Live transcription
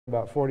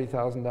about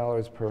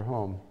 $40,000 per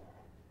home.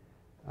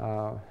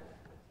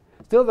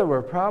 Still, there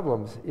were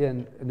problems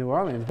in New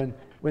Orleans.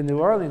 When New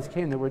Orleans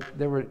came,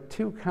 there were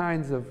two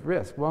kinds of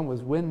risk. One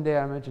was wind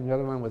damage, and the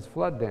other one was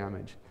flood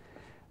damage.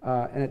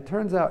 And it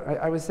turns out,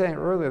 I was saying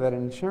earlier that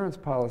an insurance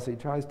policy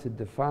tries to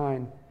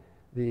define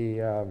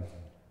the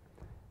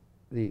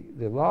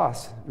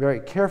loss very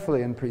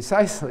carefully and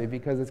precisely,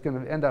 because it's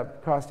going to end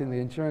up costing the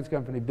insurance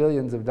company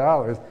billions of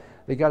dollars.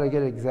 They got to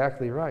get it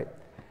exactly right.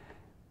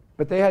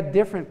 But they had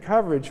different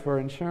coverage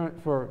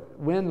for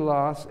wind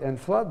loss and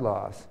flood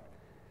loss.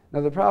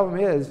 Now the problem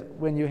is,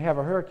 when you have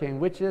a hurricane,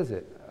 which is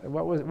it?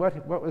 What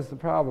was the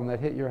problem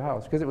that hit your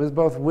house? Because it was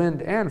both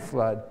wind and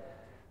flood.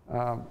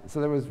 So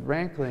there was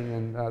rankling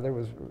and there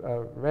was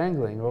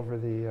wrangling over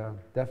the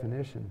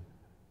definition.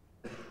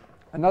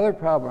 Another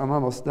problem, I'm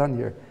almost done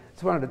here.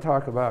 Just wanted to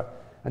talk about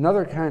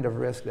another kind of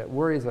risk that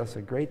worries us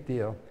a great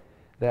deal,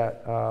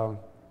 that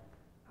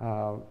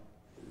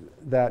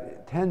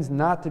that tends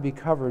not to be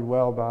covered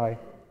well by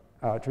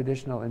a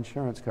traditional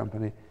insurance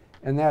company,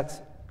 and that's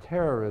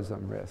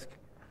terrorism risk.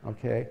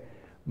 Okay?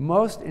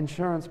 Most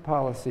insurance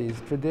policies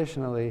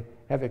traditionally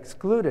have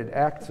excluded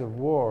acts of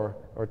war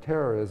or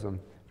terrorism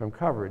from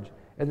coverage,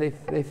 and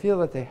they feel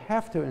that they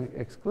have to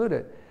exclude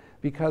it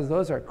because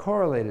those are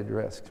correlated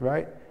risks,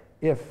 right?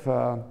 If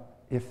there's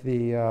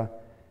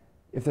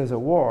a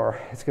war,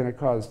 it's going to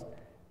cause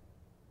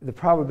the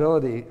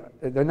probability,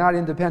 they're not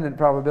independent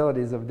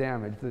probabilities of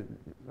damage,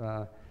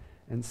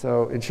 and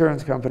so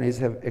insurance companies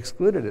have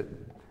excluded it.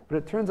 But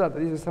it turns out that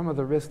these are some of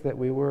the risks that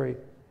we worry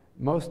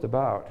most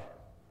about.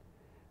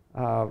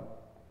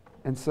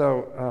 And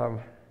so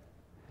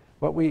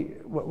what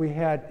we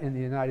had in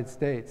the United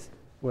States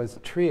was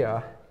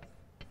TRIA,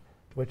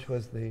 which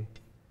was the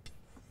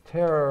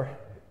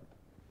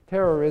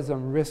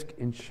Terrorism Risk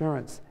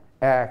Insurance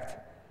Act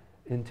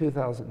in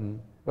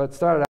 2000. Well, it started out